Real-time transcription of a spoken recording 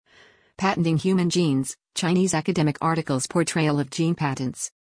Patenting Human Genes, Chinese Academic Articles Portrayal of Gene Patents.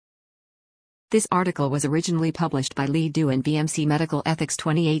 This article was originally published by Li Du in BMC Medical Ethics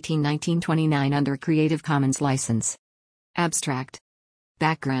 2018-1929 under Creative Commons license. Abstract.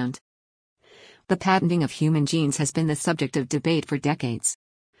 Background. The patenting of human genes has been the subject of debate for decades.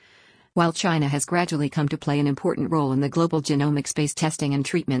 While China has gradually come to play an important role in the global genomics-based testing and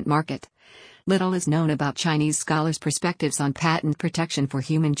treatment market, little is known about Chinese scholars' perspectives on patent protection for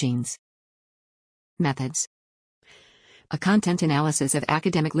human genes. Methods. A content analysis of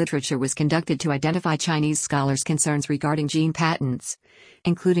academic literature was conducted to identify Chinese scholars' concerns regarding gene patents,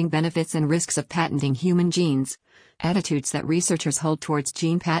 including benefits and risks of patenting human genes, attitudes that researchers hold towards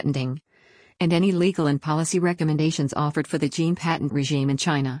gene patenting, and any legal and policy recommendations offered for the gene patent regime in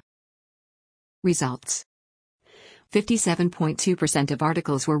China. Results. 57.2% of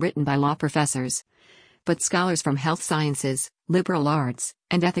articles were written by law professors, but scholars from health sciences, liberal arts,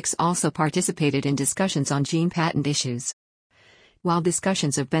 and ethics also participated in discussions on gene patent issues. While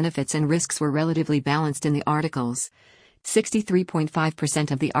discussions of benefits and risks were relatively balanced in the articles,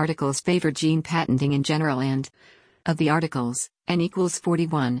 63.5% of the articles favored gene patenting in general and, of the articles, N equals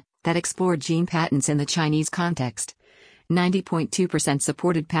 41, that explored gene patents in the Chinese context, 90.2%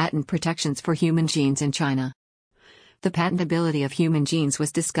 supported patent protections for human genes in China. The patentability of human genes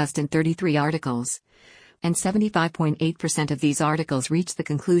was discussed in 33 articles, and 75.8% of these articles reached the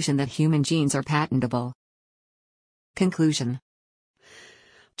conclusion that human genes are patentable. Conclusion.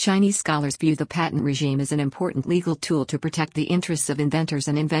 Chinese scholars view the patent regime as an important legal tool to protect the interests of inventors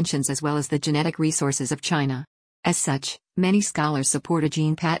and inventions as well as the genetic resources of China. As such, many scholars support a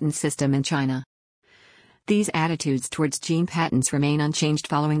gene patent system in China. These attitudes towards gene patents remain unchanged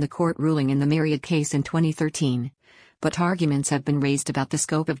following the court ruling in the Myriad case in 2013, but arguments have been raised about the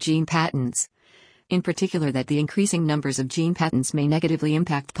scope of gene patents, in particular that the increasing numbers of gene patents may negatively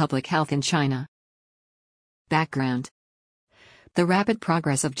impact public health in China. Background. The rapid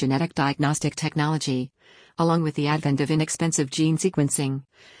progress of genetic diagnostic technology, along with the advent of inexpensive gene sequencing,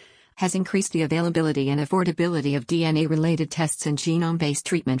 has increased the availability and affordability of DNA-related tests and genome-based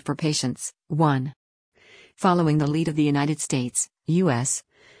treatment for patients. 1. Following the lead of the United States, U.S.,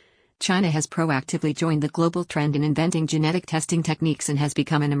 China has proactively joined the global trend in inventing genetic testing techniques and has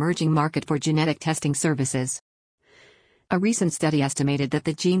become an emerging market for genetic testing services. A recent study estimated that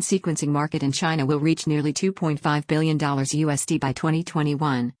the gene sequencing market in China will reach nearly $2.5 billion USD by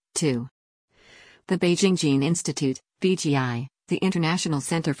 2021. 2. The Beijing Gene Institute, BGI, the International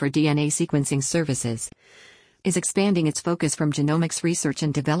Center for DNA Sequencing Services, is expanding its focus from genomics research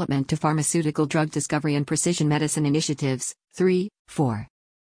and development to pharmaceutical drug discovery and precision medicine initiatives. 3. 4.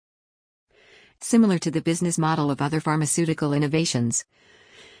 Similar to the business model of other pharmaceutical innovations,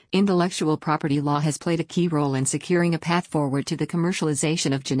 intellectual property law has played a key role in securing a path forward to the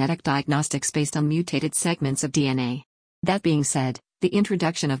commercialization of genetic diagnostics based on mutated segments of DNA. That being said, the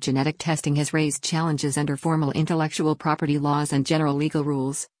introduction of genetic testing has raised challenges under formal intellectual property laws and general legal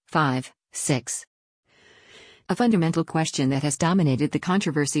rules. 5. 6. A fundamental question that has dominated the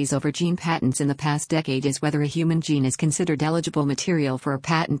controversies over gene patents in the past decade is whether a human gene is considered eligible material for a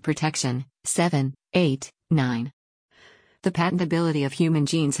patent protection. 7, 8, 9. The patentability of human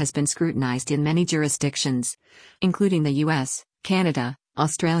genes has been scrutinized in many jurisdictions, including the US, Canada,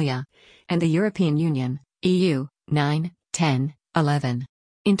 Australia, and the European Union, EU. 9, 10, 11.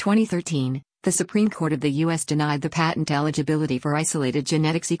 In 2013, the Supreme Court of the U.S. denied the patent eligibility for isolated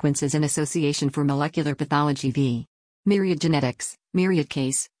genetic sequences in Association for Molecular Pathology v. Myriad Genetics, Myriad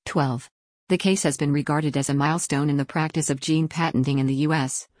Case, 12. The case has been regarded as a milestone in the practice of gene patenting in the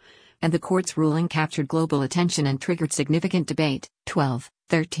U.S., and the court's ruling captured global attention and triggered significant debate. 12,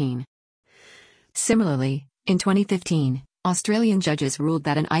 13. Similarly, in 2015, Australian judges ruled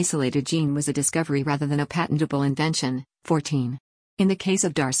that an isolated gene was a discovery rather than a patentable invention. 14. In the case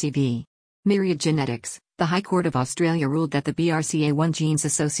of Darcy v. Myriad Genetics, the High Court of Australia ruled that the BRCA1 genes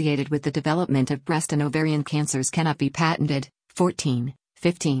associated with the development of breast and ovarian cancers cannot be patented. 14,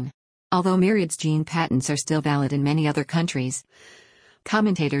 15. Although Myriad's gene patents are still valid in many other countries,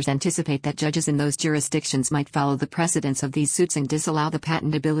 commentators anticipate that judges in those jurisdictions might follow the precedents of these suits and disallow the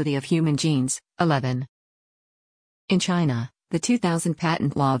patentability of human genes. 11. In China, the 2000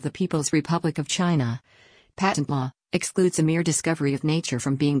 Patent Law of the People's Republic of China, patent law, excludes a mere discovery of nature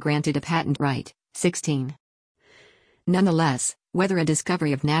from being granted a patent right. 16. Nonetheless, whether a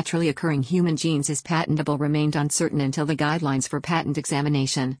discovery of naturally occurring human genes is patentable remained uncertain until the Guidelines for Patent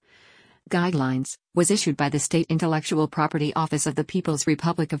Examination Guidelines was issued by the State Intellectual Property Office of the People's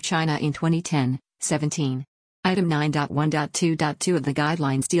Republic of China in 2010. 17. Item 9.1.2.2 of the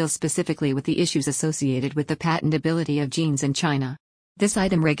Guidelines deals specifically with the issues associated with the patentability of genes in China. This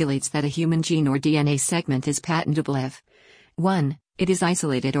item regulates that a human gene or DNA segment is patentable if 1. It is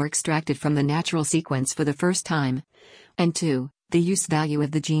isolated or extracted from the natural sequence for the first time, and 2. The use value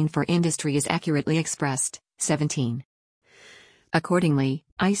of the gene for industry is accurately expressed. 17. Accordingly,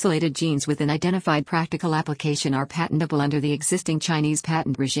 isolated genes with an identified practical application are patentable under the existing Chinese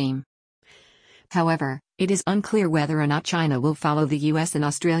patent regime. However, it is unclear whether or not China will follow the US and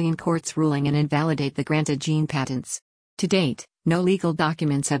Australian courts' ruling and invalidate the granted gene patents. To date, no legal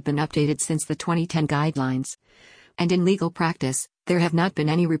documents have been updated since the 2010 guidelines. And in legal practice, there have not been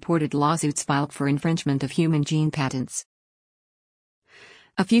any reported lawsuits filed for infringement of human gene patents.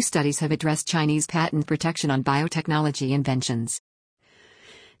 A few studies have addressed Chinese patent protection on biotechnology inventions.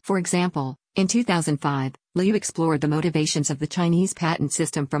 For example, in 2005, Liu explored the motivations of the Chinese patent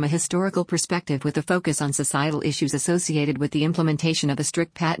system from a historical perspective with a focus on societal issues associated with the implementation of a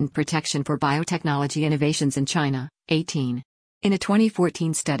strict patent protection for biotechnology innovations in China. 18. In a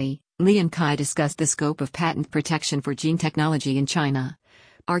 2014 study, Li and Kai discussed the scope of patent protection for gene technology in China,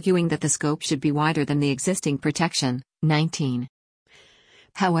 arguing that the scope should be wider than the existing protection. 19.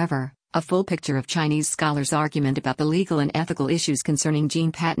 However, a full picture of Chinese scholars' argument about the legal and ethical issues concerning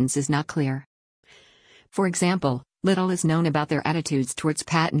gene patents is not clear. For example, little is known about their attitudes towards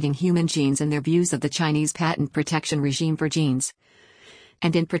patenting human genes and their views of the Chinese patent protection regime for genes.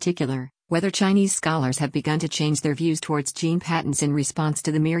 And in particular, whether Chinese scholars have begun to change their views towards gene patents in response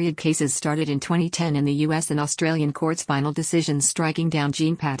to the myriad cases started in 2010 in the US and Australian courts' final decisions striking down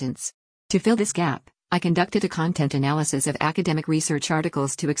gene patents. To fill this gap, I conducted a content analysis of academic research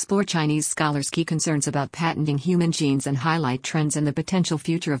articles to explore Chinese scholars' key concerns about patenting human genes and highlight trends in the potential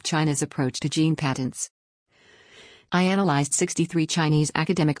future of China's approach to gene patents. I analyzed 63 Chinese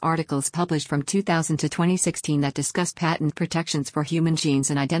academic articles published from 2000 to 2016 that discussed patent protections for human genes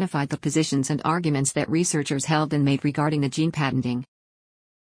and identified the positions and arguments that researchers held and made regarding the gene patenting.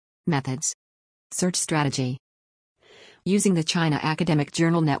 Methods. Search strategy. Using the China Academic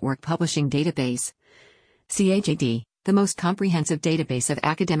Journal Network Publishing Database, CAJD, the most comprehensive database of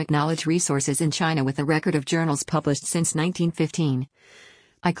academic knowledge resources in China with a record of journals published since 1915.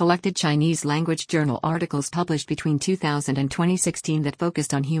 I collected Chinese language journal articles published between 2000 and 2016 that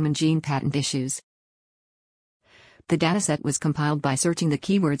focused on human gene patent issues. The dataset was compiled by searching the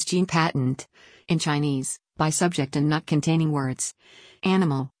keywords gene patent, in Chinese, by subject and not containing words,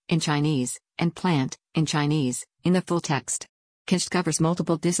 animal, in Chinese, and plant, in Chinese, in the full text. KICHT covers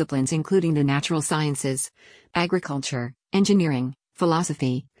multiple disciplines including the natural sciences, agriculture, engineering,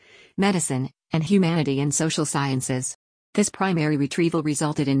 philosophy, medicine, and humanity and social sciences. This primary retrieval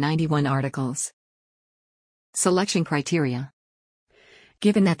resulted in 91 articles. Selection criteria.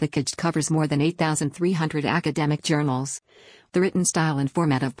 Given that the KICHT covers more than 8,300 academic journals, the written style and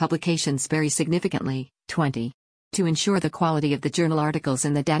format of publications vary significantly. 20. To ensure the quality of the journal articles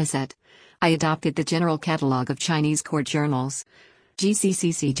in the dataset, I adopted the General Catalogue of Chinese Court Journals,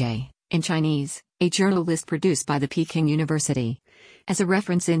 GCCCJ, in Chinese, a journal list produced by the Peking University, as a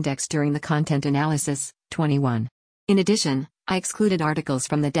reference index during the content analysis. 21. In addition, I excluded articles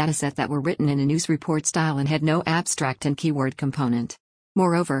from the dataset that were written in a news report style and had no abstract and keyword component.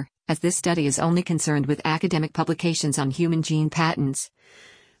 Moreover, as this study is only concerned with academic publications on human gene patents,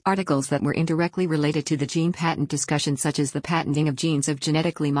 articles that were indirectly related to the gene patent discussion, such as the patenting of genes of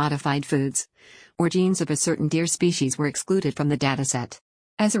genetically modified foods, or genes of a certain deer species, were excluded from the dataset.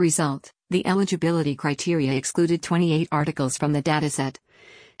 As a result, the eligibility criteria excluded 28 articles from the dataset,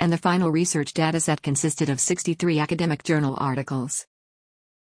 and the final research dataset consisted of 63 academic journal articles.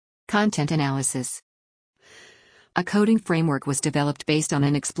 Content analysis. A coding framework was developed based on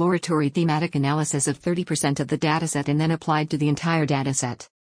an exploratory thematic analysis of 30% of the dataset and then applied to the entire dataset.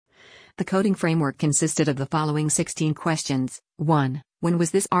 The coding framework consisted of the following 16 questions. 1. When was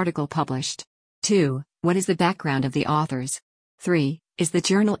this article published? 2. What is the background of the authors? 3. Is the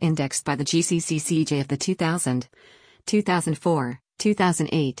journal indexed by the GCCCJ of the 2000, 2004,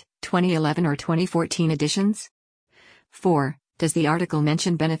 2008, 2011 or 2014 editions? 4. Does the article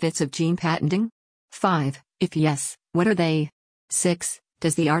mention benefits of gene patenting? 5. If yes, what are they? 6.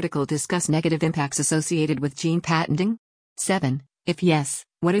 Does the article discuss negative impacts associated with gene patenting? 7. If yes,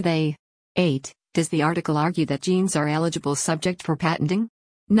 what are they? 8. Does the article argue that genes are eligible subject for patenting?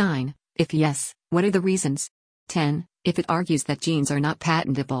 9. If yes, what are the reasons? 10. If it argues that genes are not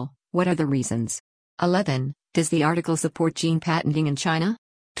patentable, what are the reasons? 11. Does the article support gene patenting in China?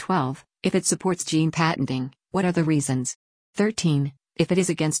 12. If it supports gene patenting, what are the reasons? 13. If it is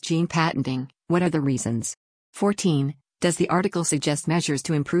against gene patenting, what are the reasons? 14. Does the article suggest measures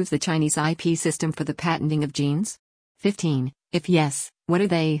to improve the Chinese IP system for the patenting of genes? 15. If yes, what are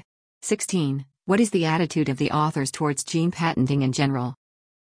they? 16. What is the attitude of the authors towards gene patenting in general?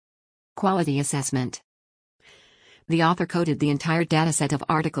 Quality assessment. The author coded the entire dataset of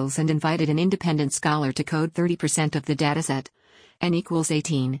articles and invited an independent scholar to code 30% of the dataset, n equals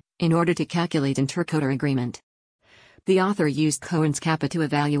 18, in order to calculate intercoder agreement. The author used Cohen's kappa to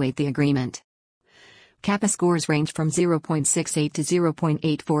evaluate the agreement. Kappa scores range from 0.68 to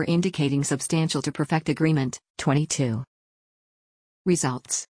 0.84, indicating substantial to perfect agreement. 22.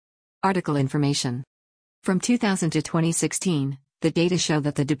 Results. Article information. From 2000 to 2016, the data show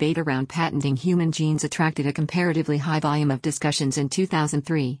that the debate around patenting human genes attracted a comparatively high volume of discussions in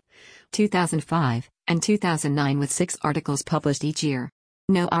 2003, 2005, and 2009, with 6 articles published each year.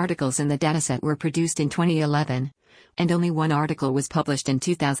 No articles in the dataset were produced in 2011, and only 1 article was published in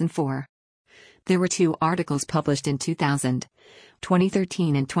 2004. There were 2 articles published in 2000,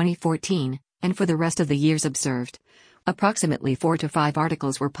 2013 and 2014, and for the rest of the years observed, approximately 4 to 5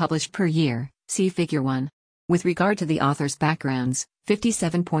 articles were published per year, see Figure 1. With regard to the authors' backgrounds,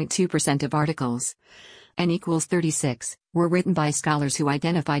 57.2% of articles, n equals 36, were written by scholars who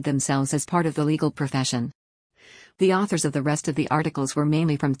identified themselves as part of the legal profession. The authors of the rest of the articles were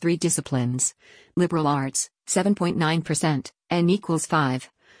mainly from 3 disciplines: liberal arts, 7.9%, n equals 5,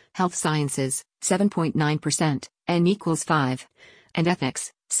 health sciences, 7.9%, n equals 5, and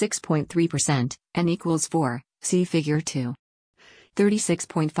ethics, 6.3%, n equals 4, see Figure 2.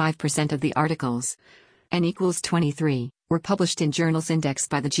 36.5% of the articles, n equals 23, were published in journals indexed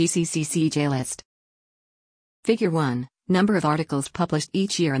by the GCC JList. Figure 1, number of articles published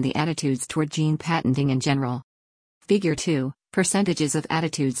each year and the attitudes toward gene patenting in general. Figure 2, percentages of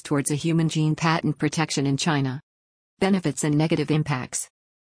attitudes towards a human gene patent protection in China. Benefits and negative impacts.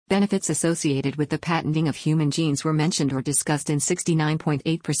 Benefits associated with the patenting of human genes were mentioned or discussed in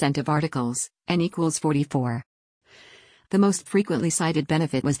 69.8% of articles, n equals 44. The most frequently cited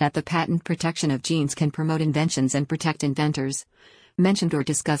benefit was that the patent protection of genes can promote inventions and protect inventors, mentioned or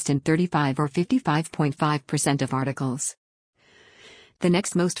discussed in 35 or 55.5% of articles. The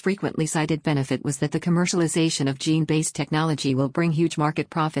next most frequently cited benefit was that the commercialization of gene-based technology will bring huge market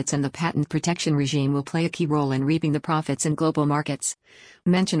profits and the patent protection regime will play a key role in reaping the profits in global markets,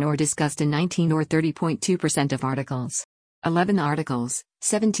 mentioned or discussed in 19 or 30.2% of articles. 11 articles,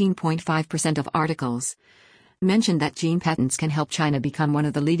 17.5% of articles, mentioned that gene patents can help China become one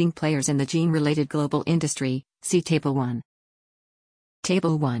of the leading players in the gene-related global industry, see Table 1.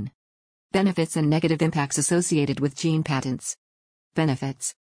 Table 1. Benefits and negative impacts associated with gene patents.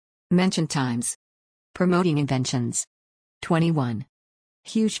 Benefits. Mentioned times. Promoting inventions. 21.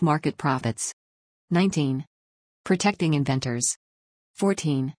 Huge market profits. 19. Protecting inventors.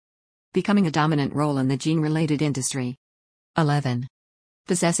 14. Becoming a dominant role in the gene-related industry. 11.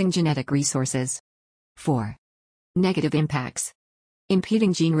 Possessing genetic resources. 4. Negative impacts.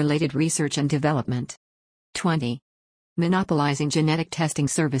 Impeding gene-related research and development. 20. Monopolizing genetic testing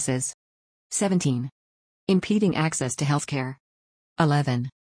services. 17. Impeding access to healthcare. 11.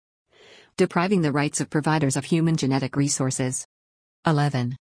 Depriving the rights of providers of human genetic resources.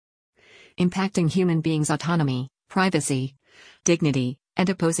 11. Impacting human beings' autonomy, privacy, dignity, and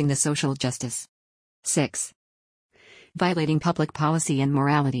opposing the social justice. 6. Violating public policy and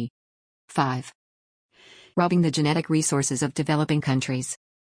morality. 5. Robbing the genetic resources of developing countries.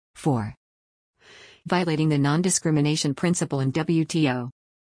 4. Violating the non-discrimination principle in WTO.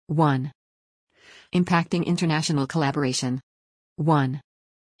 1. Impacting international collaboration. 1.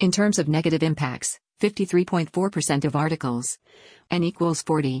 In terms of negative impacts, 53.4% of articles, n equals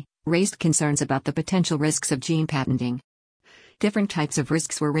 40, raised concerns about the potential risks of gene patenting. Different types of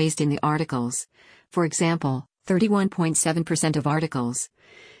risks were raised in the articles. For example, 31.7% of articles,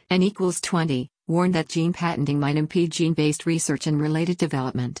 n equals 20, warned that gene patenting might impede gene-based research and related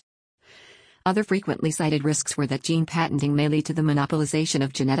development. Other frequently cited risks were that gene patenting may lead to the monopolization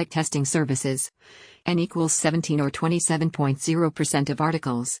of genetic testing services, n equals 17 or 27.0% of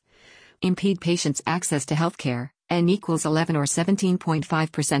articles, impede patients' access to healthcare, n equals 11 or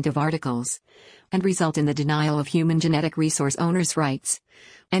 17.5% of articles, and result in the denial of human genetic resource owners' rights,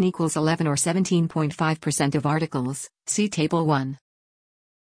 n equals 11 or 17.5% of articles, see Table 1.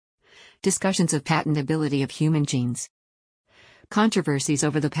 Discussions of patentability of human genes. Controversies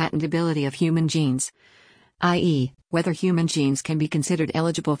over the patentability of human genes, i.e., whether human genes can be considered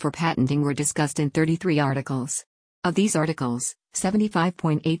eligible for patenting, were discussed in 33 articles. Of these articles,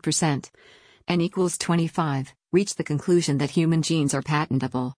 75.8%, n equals 25, reached the conclusion that human genes are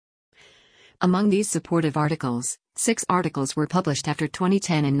patentable. Among these supportive articles, 6 articles were published after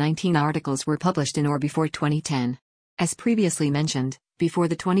 2010 and 19 articles were published in or before 2010. As previously mentioned, before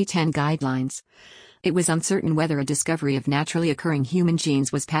the 2010 guidelines, it was uncertain whether a discovery of naturally occurring human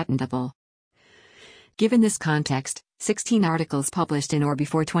genes was patentable. Given this context, 16 articles published in or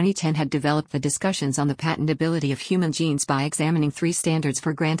before 2010 had developed the discussions on the patentability of human genes by examining three standards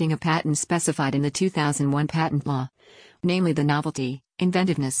for granting a patent specified in the 2001 patent law, namely the novelty,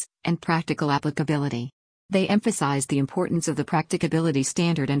 inventiveness, and practical applicability. They emphasized the importance of the practicability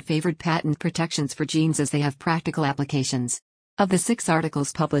standard and favored patent protections for genes as they have practical applications. Of the 6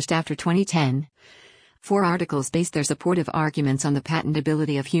 articles published after 2010, 4 articles based their supportive arguments on the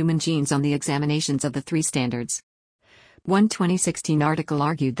patentability of human genes on the examinations of the 3 standards. One 2016 article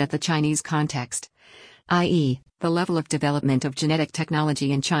argued that the Chinese context, i.e., the level of development of genetic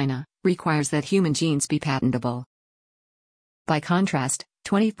technology in China, requires that human genes be patentable. By contrast,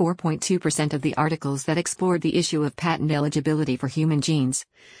 24.2% of the articles that explored the issue of patent eligibility for human genes,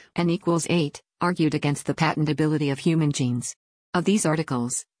 N=8, argued against the patentability of human genes. Of these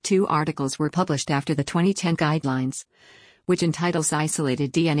articles, 2 articles were published after the 2010 guidelines, which entitles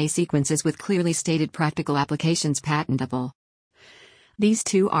isolated DNA sequences with clearly stated practical applications patentable. These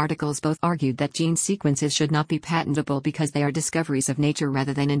 2 articles both argued that gene sequences should not be patentable because they are discoveries of nature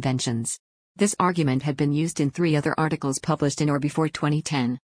rather than inventions. This argument had been used in 3 other articles published in or before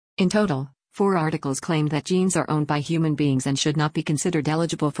 2010. In total, 4 articles claimed that genes are owned by human beings and should not be considered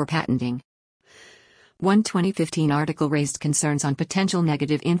eligible for patenting. One 2015 article raised concerns on potential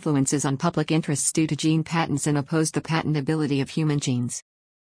negative influences on public interests due to gene patents and opposed the patentability of human genes.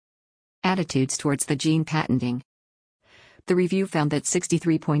 Attitudes towards the gene patenting. The review found that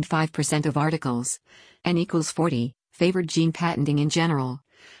 63.5% of articles, N=40, favored gene patenting in general,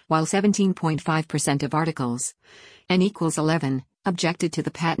 while 17.5% of articles, N=11, objected to the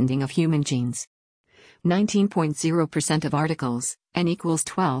patenting of human genes. 19.0% of articles,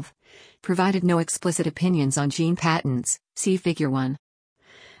 N=12, provided no explicit opinions on gene patents, see Figure 1.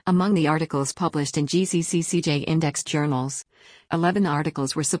 Among the articles published in GCC/CJ indexed journals, 11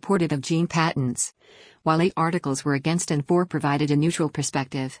 articles were supportive of gene patents, while 8 articles were against and 4 provided a neutral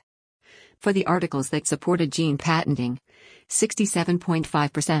perspective. For the articles that supported gene patenting,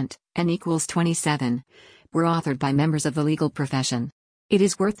 67.5%, N=27, were authored by members of the legal profession. It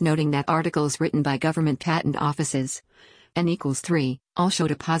is worth noting that articles written by government patent offices, N=3, all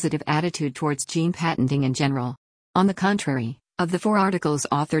showed a positive attitude towards gene patenting in general. On the contrary, of the 4 articles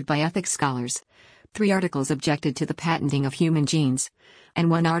authored by ethics scholars, 3 articles objected to the patenting of human genes, and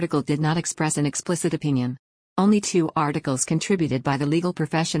 1 article did not express an explicit opinion. Only 2 articles contributed by the legal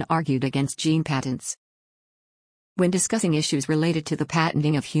profession argued against gene patents. When discussing issues related to the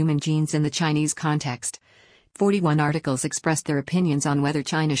patenting of human genes in the Chinese context, 41 articles expressed their opinions on whether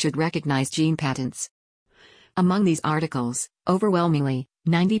China should recognize gene patents. Among these articles, overwhelmingly,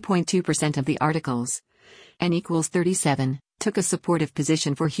 90.2% of the articles, N=37, took a supportive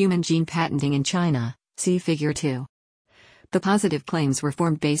position for human gene patenting in China, see Figure 2. The positive claims were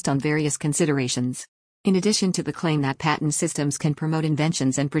formed based on various considerations. In addition to the claim that patent systems can promote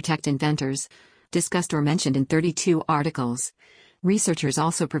inventions and protect inventors, discussed or mentioned in 32 articles, researchers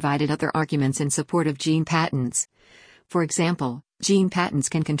also provided other arguments in support of gene patents. For example, gene patents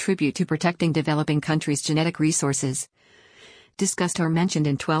can contribute to protecting developing countries' genetic resources, discussed or mentioned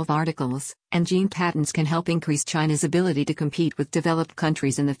in 12 articles, and gene patents can help increase China's ability to compete with developed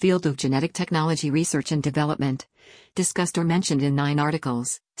countries in the field of genetic technology research and development, discussed or mentioned in 9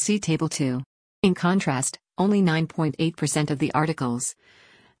 articles, see Table 2. In contrast, only 9.8% of the articles,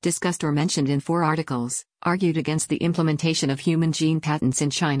 discussed or mentioned in 4 articles, argued against the implementation of human gene patents in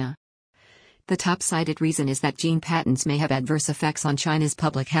China. The top-cited reason is that gene patents may have adverse effects on China's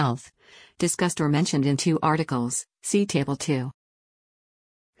public health, discussed or mentioned in 2 articles, see Table 2.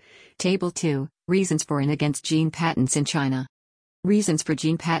 Table 2, Reasons for and against gene patents in China. Reasons for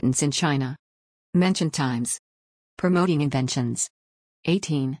gene patents in China. Mention times. Promoting inventions.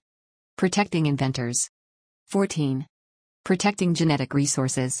 18. Protecting inventors. 14. Protecting genetic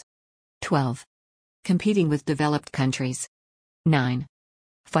resources. 12. Competing with developed countries. 9.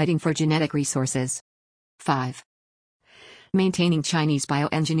 Fighting for genetic resources. 5. Maintaining Chinese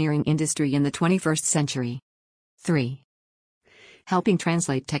bioengineering industry in the 21st century. 3. Helping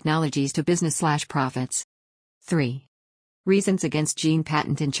translate technologies to business/profits. 3. Reasons against gene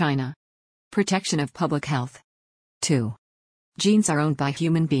patent in China. Protection of public health. 2. Genes are owned by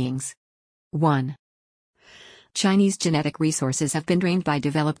human beings. 1. Chinese genetic resources have been drained by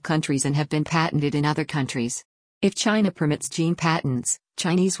developed countries and have been patented in other countries. If China permits gene patents,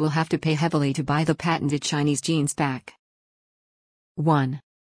 Chinese will have to pay heavily to buy the patented Chinese genes back. 1.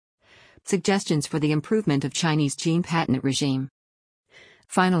 Suggestions for the improvement of Chinese gene patent regime.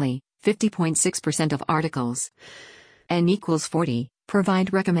 Finally, 50.6% of articles, N=40,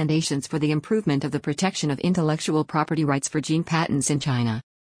 provide recommendations for the improvement of the protection of intellectual property rights for gene patents in China.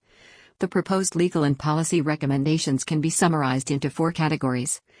 The proposed legal and policy recommendations can be summarized into 4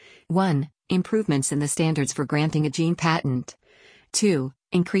 categories. 1. Improvements in the standards for granting a gene patent. 2.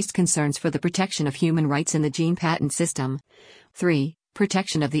 Increased concerns for the protection of human rights in the gene patent system. 3.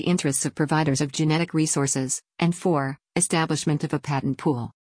 Protection of the interests of providers of genetic resources. And 4. Establishment of a patent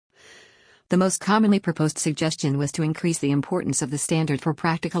pool. The most commonly proposed suggestion was to increase the importance of the standard for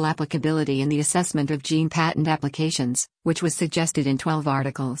practical applicability in the assessment of gene patent applications, which was suggested in 12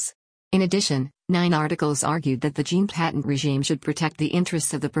 articles. In addition, 9 articles argued that the gene patent regime should protect the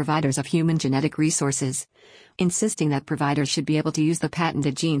interests of the providers of human genetic resources, insisting that providers should be able to use the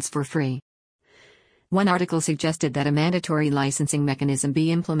patented genes for free. One article suggested that a mandatory licensing mechanism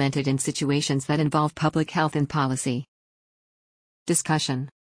be implemented in situations that involve public health and policy. Discussion.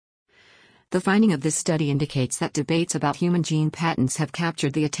 The finding of this study indicates that debates about human gene patents have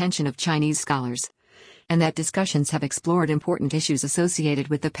captured the attention of Chinese scholars, and that discussions have explored important issues associated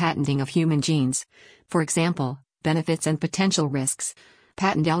with the patenting of human genes, for example, benefits and potential risks,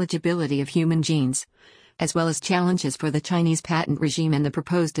 patent eligibility of human genes, as well as challenges for the Chinese patent regime and the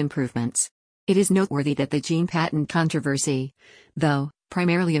proposed improvements. It is noteworthy that the gene patent controversy, though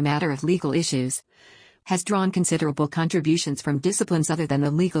primarily a matter of legal issues, has drawn considerable contributions from disciplines other than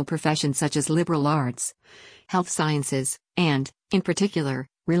the legal profession such as liberal arts, health sciences, and, in particular,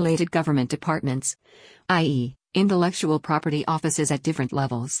 related government departments, i.e., intellectual property offices at different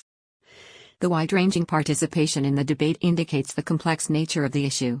levels. The wide-ranging participation in the debate indicates the complex nature of the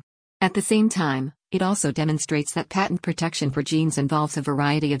issue. At the same time, it also demonstrates that patent protection for genes involves a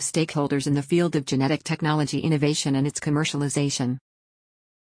variety of stakeholders in the field of genetic technology innovation and its commercialization.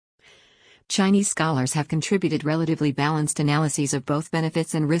 Chinese scholars have contributed relatively balanced analyses of both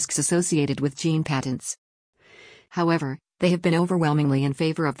benefits and risks associated with gene patents. However, they have been overwhelmingly in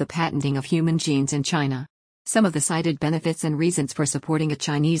favor of the patenting of human genes in China. Some of the cited benefits and reasons for supporting a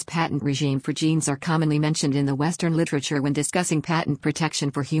Chinese patent regime for genes are commonly mentioned in the Western literature when discussing patent protection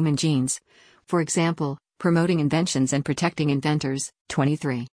for human genes. For example, promoting inventions and protecting inventors,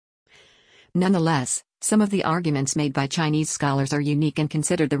 23. Nonetheless, some of the arguments made by Chinese scholars are unique and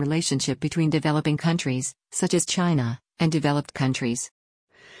consider the relationship between developing countries, such as China, and developed countries.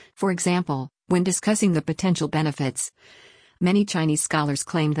 For example, when discussing the potential benefits, many Chinese scholars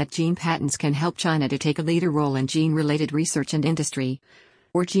claim that gene patents can help China to take a leader role in gene-related research and industry,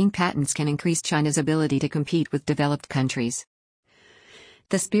 or gene patents can increase China's ability to compete with developed countries.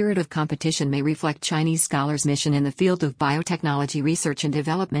 The spirit of competition may reflect Chinese scholars' mission in the field of biotechnology research and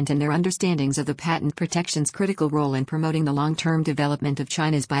development and their understandings of the patent protection's critical role in promoting the long-term development of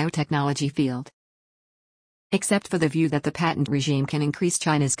China's biotechnology field. Except for the view that the patent regime can increase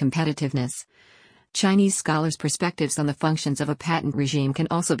China's competitiveness, Chinese scholars' perspectives on the functions of a patent regime can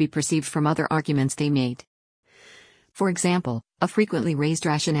also be perceived from other arguments they made. For example, a frequently raised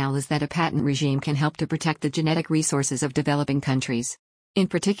rationale is that a patent regime can help to protect the genetic resources of developing countries. In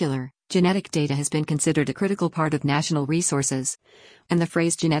particular, genetic data has been considered a critical part of national resources, and the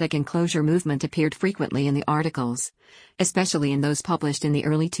phrase genetic enclosure movement appeared frequently in the articles, especially in those published in the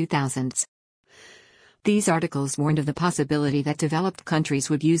early 2000s. These articles warned of the possibility that developed countries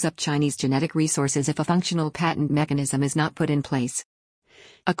would use up Chinese genetic resources if a functional patent mechanism is not put in place.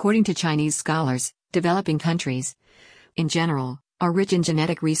 According to Chinese scholars, developing countries, in general, are rich in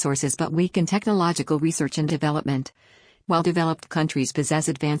genetic resources but weak in technological research and development, while developed countries possess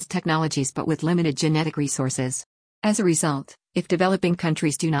advanced technologies but with limited genetic resources. As a result, if developing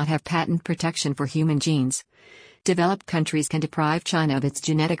countries do not have patent protection for human genes, developed countries can deprive China of its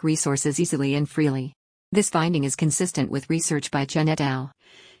genetic resources easily and freely. This finding is consistent with research by Chen et al.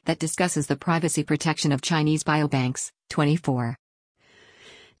 That discusses the privacy protection of Chinese biobanks, 24.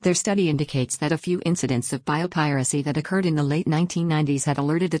 Their study indicates that a few incidents of biopiracy that occurred in the late 1990s had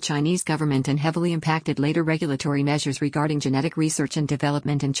alerted the Chinese government and heavily impacted later regulatory measures regarding genetic research and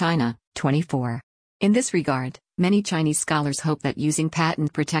development in China, 24. In this regard, many Chinese scholars hope that using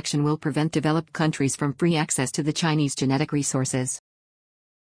patent protection will prevent developed countries from free access to the Chinese genetic resources.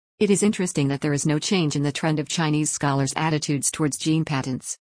 It is interesting that there is no change in the trend of Chinese scholars' attitudes towards gene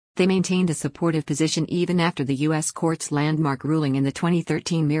patents. They maintained a supportive position even after the U.S. court's landmark ruling in the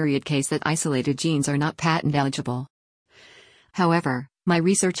 2013 Myriad case that isolated genes are not patent eligible. However, my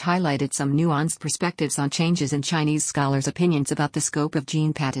research highlighted some nuanced perspectives on changes in Chinese scholars' opinions about the scope of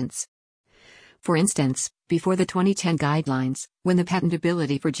gene patents. For instance, before the 2010 guidelines, when the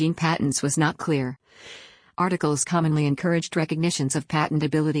patentability for gene patents was not clear, articles commonly encouraged recognitions of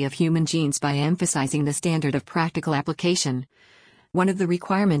patentability of human genes by emphasizing the standard of practical application, one of the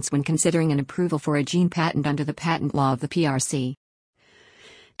requirements when considering an approval for a gene patent under the patent law of the PRC.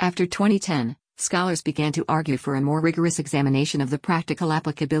 After 2010, scholars began to argue for a more rigorous examination of the practical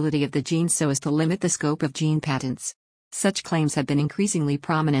applicability of the gene so as to limit the scope of gene patents. Such claims have been increasingly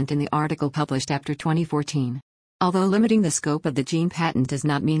prominent in the article published after 2014. Although limiting the scope of the gene patent does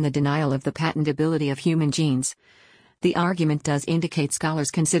not mean the denial of the patentability of human genes, the argument does indicate scholars'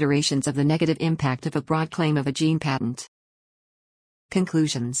 considerations of the negative impact of a broad claim of a gene patent.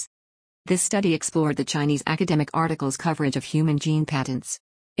 Conclusions. This study explored the Chinese academic article's coverage of human gene patents.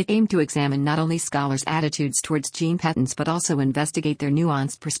 It aimed to examine not only scholars' attitudes towards gene patents but also investigate their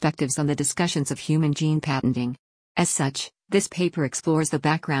nuanced perspectives on the discussions of human gene patenting. As such, this paper explores the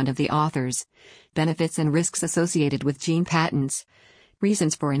background of the authors, benefits and risks associated with gene patents,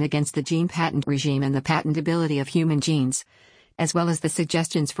 reasons for and against the gene patent regime and the patentability of human genes, as well as the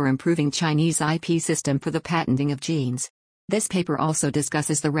suggestions for improving Chinese IP system for the patenting of genes. This paper also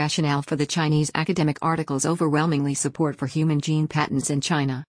discusses the rationale for the Chinese academic article's overwhelmingly support for human gene patents in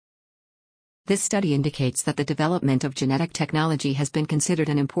China. This study indicates that the development of genetic technology has been considered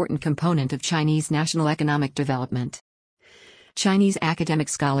an important component of Chinese national economic development. Chinese academic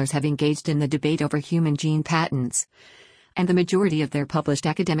scholars have engaged in the debate over human gene patents, and the majority of their published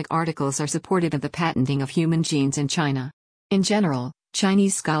academic articles are supportive of the patenting of human genes in China. In general,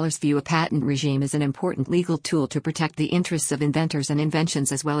 Chinese scholars view a patent regime as an important legal tool to protect the interests of inventors and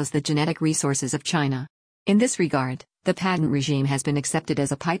inventions as well as the genetic resources of China. In this regard, the patent regime has been accepted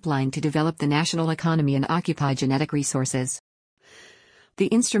as a pipeline to develop the national economy and occupy genetic resources. The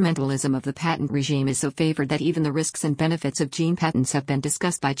instrumentalism of the patent regime is so favored that even the risks and benefits of gene patents have been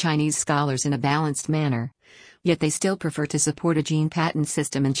discussed by Chinese scholars in a balanced manner, yet they still prefer to support a gene patent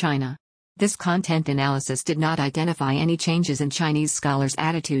system in China. This content analysis did not identify any changes in Chinese scholars'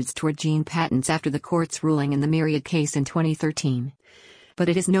 attitudes toward gene patents after the court's ruling in the Myriad case in 2013. But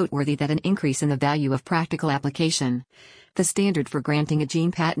it is noteworthy that an increase in the value of practical application, the standard for granting a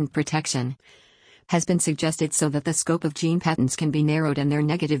gene patent protection, has been suggested so that the scope of gene patents can be narrowed and their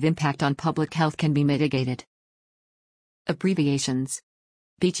negative impact on public health can be mitigated. Abbreviations.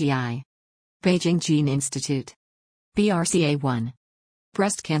 BGI. Beijing Gene Institute. BRCA1.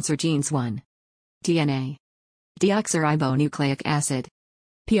 Breast Cancer Genes 1. DNA. Deoxyribonucleic acid.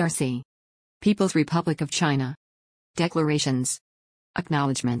 PRC. People's Republic of China. Declarations.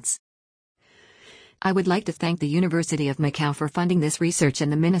 Acknowledgements. I would like to thank the University of Macau for funding this research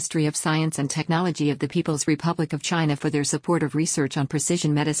and the Ministry of Science and Technology of the People's Republic of China for their support of research on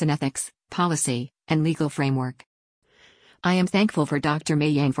precision medicine ethics, policy, and legal framework. I am thankful for Dr. Mei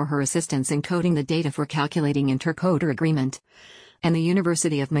Yang for her assistance in coding the data for calculating intercoder agreement, and the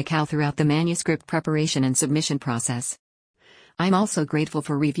University of Macau throughout the manuscript preparation and submission process. I'm also grateful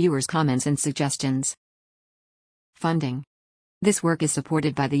for reviewers' comments and suggestions. Funding. This work is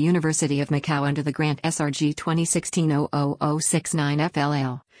supported by the University of Macau under the grant SRG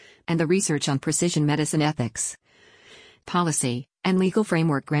 2016-00069 and the Research on Precision Medicine Ethics, Policy, and Legal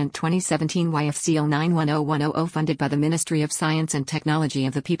Framework Grant 2017 YFCL 910100 funded by the Ministry of Science and Technology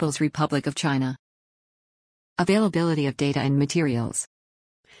of the People's Republic of China. Availability of data and materials.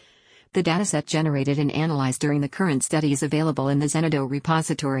 The dataset generated and analyzed during the current study is available in the Zenodo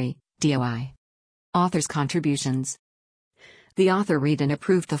repository, DOI. Author's contributions. The author read and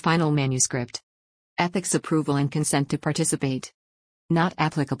approved the final manuscript. Ethics approval and consent to participate. Not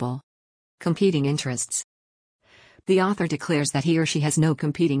applicable. Competing interests. The author declares that he or she has no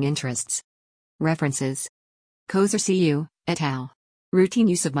competing interests. References. Kozer CU, et al. Routine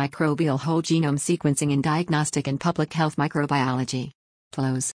use of microbial whole genome sequencing in diagnostic and public health microbiology.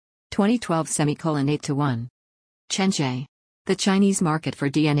 Close. 2012 8:1. Chen. The Chinese Market for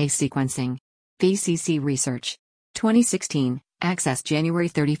DNA Sequencing. VCC Research. 2016, Access January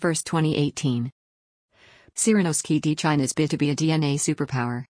 31, 2018. Cyrinosky D. China's bid to be a DNA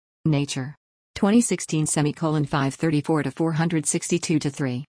superpower. Nature. 2016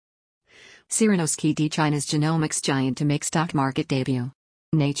 534-462-3. Cyrinosky D. China's genomics giant to make stock market debut.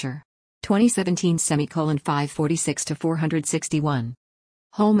 Nature. 2017 546-461.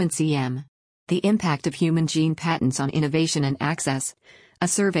 Holman C.M. The Impact of Human Gene Patents on Innovation and Access. A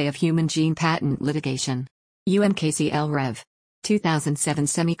Survey of Human Gene Patent Litigation. UMKCL Rev. 2007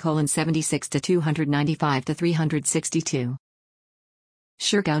 76-295-362.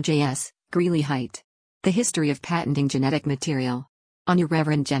 Shergao J.S., Greeley Height. The History of Patenting Genetic Material. On Your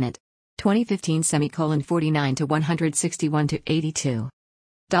Reverend Janet. 2015 49-161-82.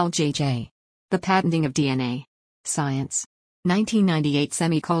 Dahl J.J. The Patenting of DNA. Science. 1998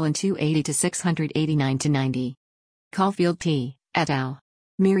 280-689-90. Caulfield P., et al.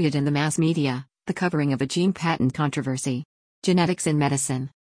 Myriad in the Mass Media. The Covering of a Gene Patent Controversy. Genetics in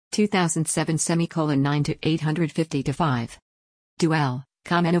Medicine. 2007 9-850-5. Duell,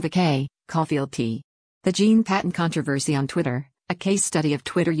 Kamenova K., Caulfield T. The Gene Patent Controversy on Twitter, a case study of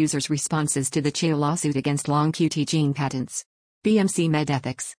Twitter users' responses to the Chao lawsuit against long Qt gene patents. BMC Med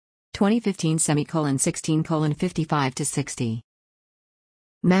Ethics. 2015 16:55-60.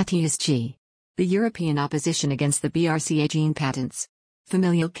 Matthias G. The European Opposition Against the BRCA Gene Patents.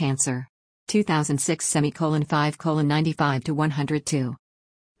 Familial Cancer. 2006 5:95-102.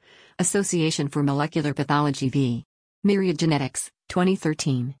 Association for Molecular Pathology v. Myriad Genetics,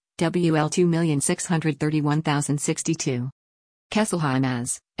 2013, WL 2631062.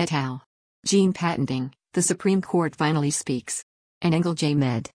 Kesselheim et al. Gene Patenting, the Supreme Court Finally Speaks. And Engel J.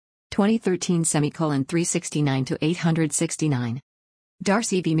 Med. 2013 369-869.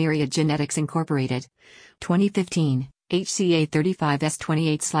 Darcy v. Myriad Genetics Incorporated. 2015, HCA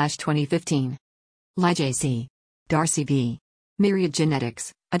 35S28/2015. Ly J.C. Darcy v. Myriad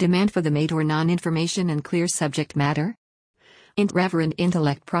Genetics, a demand for the made or non-information and clear subject matter? Int. Reverend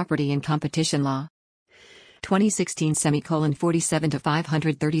Intellect Property and Competition Law. 2016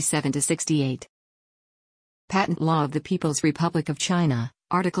 47-537-68. Patent Law of the People's Republic of China,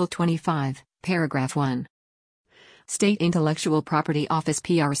 Article 25, Paragraph 1. State Intellectual Property Office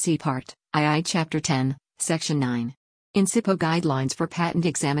PRC Part, II Chapter 10, Section 9. INCIPO Guidelines for Patent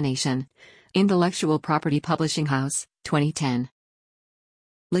Examination. Intellectual Property Publishing House, 2010.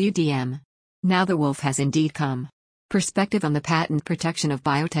 Liu D.M. Now the Wolf Has Indeed Come. Perspective on the Patent Protection of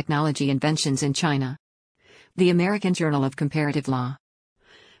Biotechnology Inventions in China. The American Journal of Comparative Law.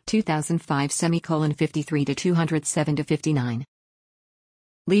 2005 53-207-59.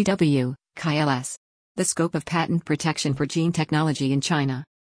 Lee W., KLS. The Scope of Patent Protection for Gene Technology in China.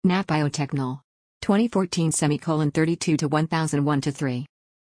 Nat Biotechnol. 2014 32-1001-3.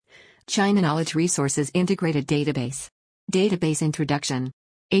 China Knowledge Resources Integrated Database. Database Introduction.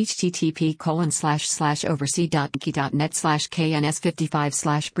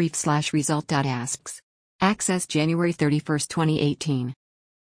 http://oversea.wiki.net/kns55/brief/result.asks. Access January 31, 2018.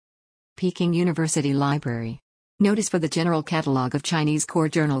 Peking University Library. Notice for the General Catalogue of Chinese Core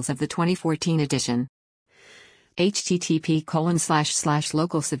Journals of the 2014 edition.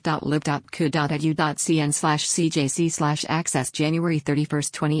 http://localciv.lib.cu.edu.cn/cjc/access January 31,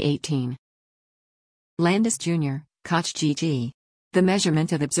 2018. Landis Jr., Koch G.G. The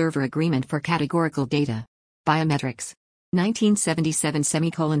Measurement of Observer Agreement for Categorical Data. Biometrics.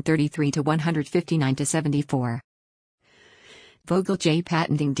 1977 33-159-74. Vogel J.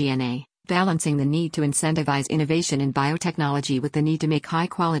 Patenting DNA, Balancing the Need to Incentivize Innovation in Biotechnology with the Need to Make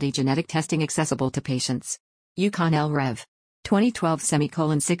High-Quality Genetic Testing Accessible to Patients. Yukon L. Rev. 2012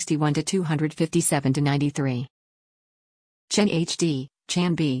 61-257-93. Chen H.D.,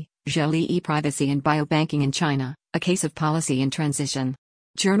 Chan B., Zhou Li Privacy and Biobanking in China, A Case of Policy in Transition.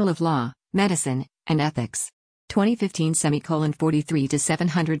 Journal of Law, Medicine, and Ethics. 2015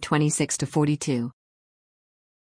 43-726-42.